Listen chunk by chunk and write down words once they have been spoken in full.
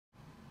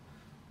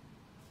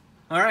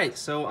All right,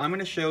 so I'm going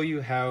to show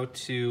you how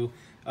to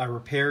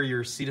repair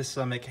your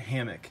Summit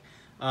hammock.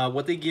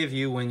 What they give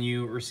you when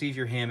you receive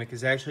your hammock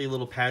is actually a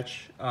little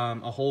patch,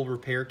 a whole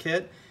repair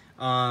kit,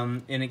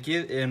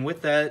 and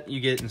with that you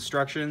get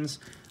instructions,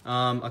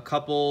 a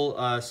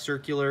couple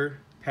circular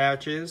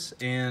patches,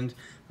 and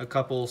a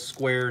couple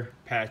square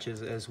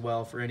patches as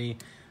well for any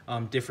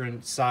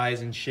different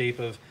size and shape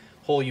of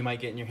hole you might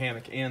get in your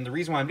hammock. And the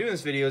reason why I'm doing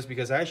this video is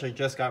because I actually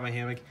just got my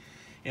hammock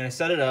and I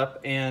set it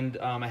up, and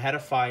I had a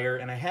fire,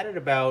 and I had it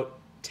about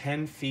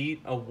 10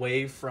 feet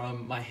away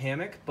from my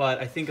hammock, but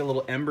I think a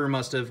little ember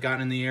must have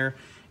gotten in the air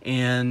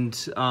and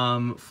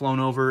flown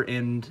over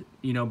and,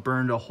 you know,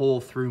 burned a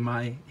hole through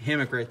my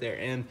hammock right there.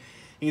 And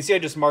you can see I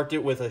just marked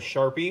it with a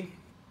Sharpie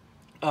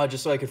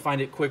just so I could find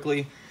it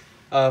quickly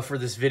for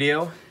this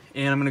video.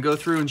 And I'm gonna go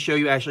through and show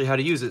you actually how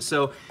to use it.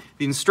 So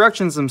the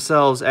instructions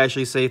themselves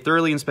actually say,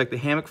 thoroughly inspect the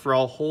hammock for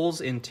all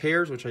holes and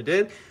tears, which I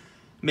did.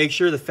 Make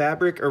sure the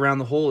fabric around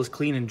the hole is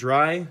clean and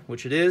dry,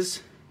 which it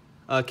is.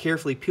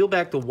 Carefully peel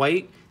back the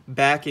white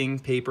backing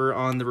paper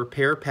on the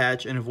repair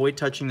patch and avoid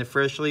touching the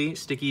freshly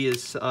sticky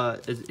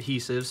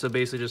adhesive. So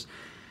basically just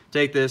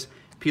take this,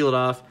 peel it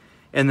off,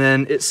 and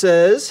then it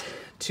says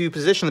to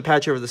position the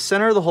patch over the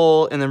center of the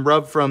hole and then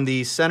rub from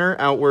the center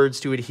outwards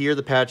to adhere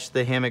the patch to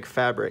the hammock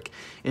fabric.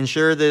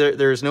 Ensure that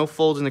there's no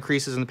folds in the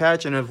creases in the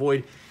patch, and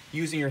avoid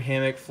using your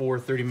hammock for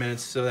 30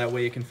 minutes so that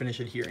way it can finish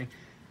adhering.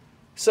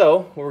 So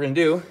what we're gonna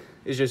do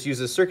is just use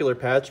a circular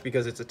patch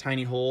because it's a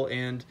tiny hole,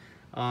 and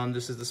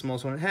this is the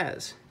smallest one it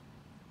has.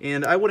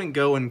 And I wouldn't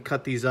go and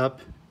cut these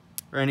up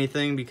or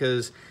anything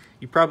because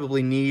you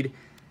probably need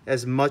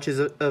as much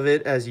of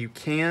it as you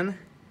can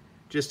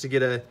just to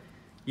get a,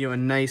 you know, a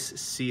nice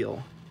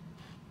seal.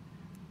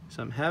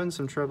 So I'm having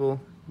some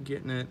trouble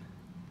getting it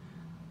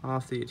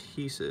off the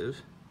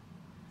adhesive,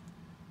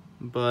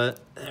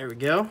 but there we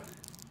go.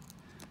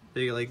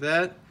 Take it like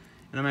that,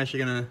 and I'm actually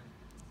gonna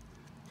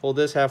hold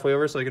this halfway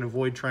over so I can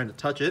avoid trying to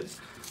touch it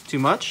too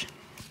much.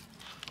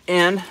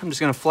 And I'm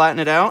just gonna flatten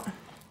it out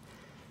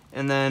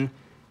and then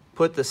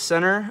put the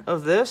center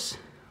of this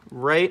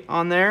right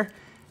on there,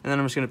 and then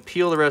I'm just gonna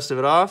peel the rest of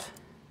it off,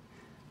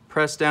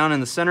 press down in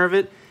the center of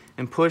it,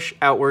 and push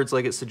outwards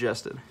like it's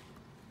suggested.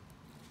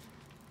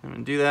 I'm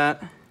gonna do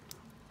that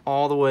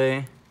all the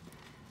way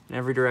in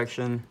every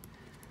direction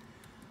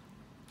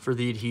for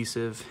the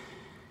adhesive.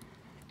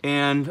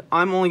 And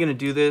I'm only gonna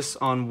do this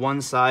on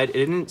one side. It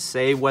didn't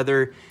say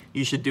whether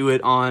you should do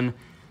it on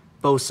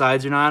both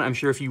sides or not. I'm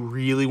sure if you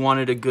really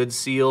wanted a good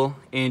seal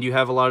and you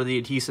have a lot of the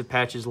adhesive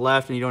patches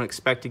left and you don't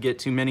expect to get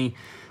too many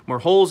more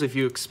holes, if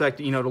you expect,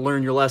 you know, to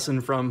learn your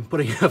lesson from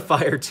putting a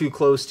fire too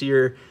close to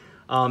your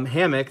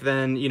hammock,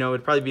 then, you know,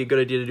 it'd probably be a good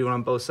idea to do it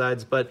on both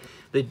sides. But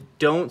they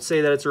don't say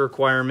that it's a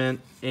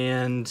requirement,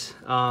 and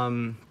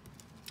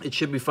it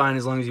should be fine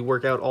as long as you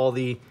work out all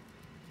the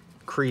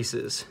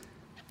creases.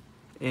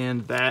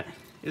 And that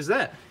is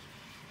that.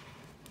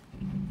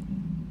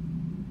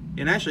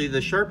 And actually the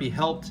Sharpie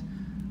helped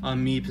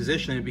me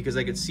position it because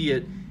I could see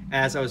it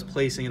as I was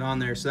placing it on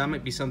there, so that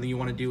might be something you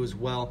want to do as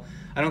well.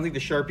 I don't think the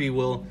Sharpie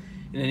will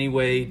in any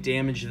way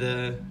damage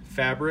the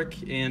fabric,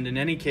 and in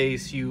any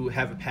case you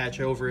have a patch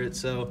over it,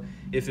 so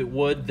if it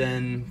would,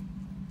 then,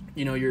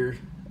 you know, you're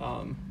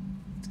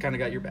it's kind of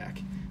got your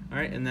back. All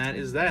right, and that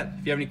is that.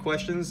 If you have any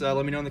questions,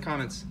 let me know in the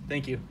comments.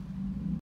 Thank you.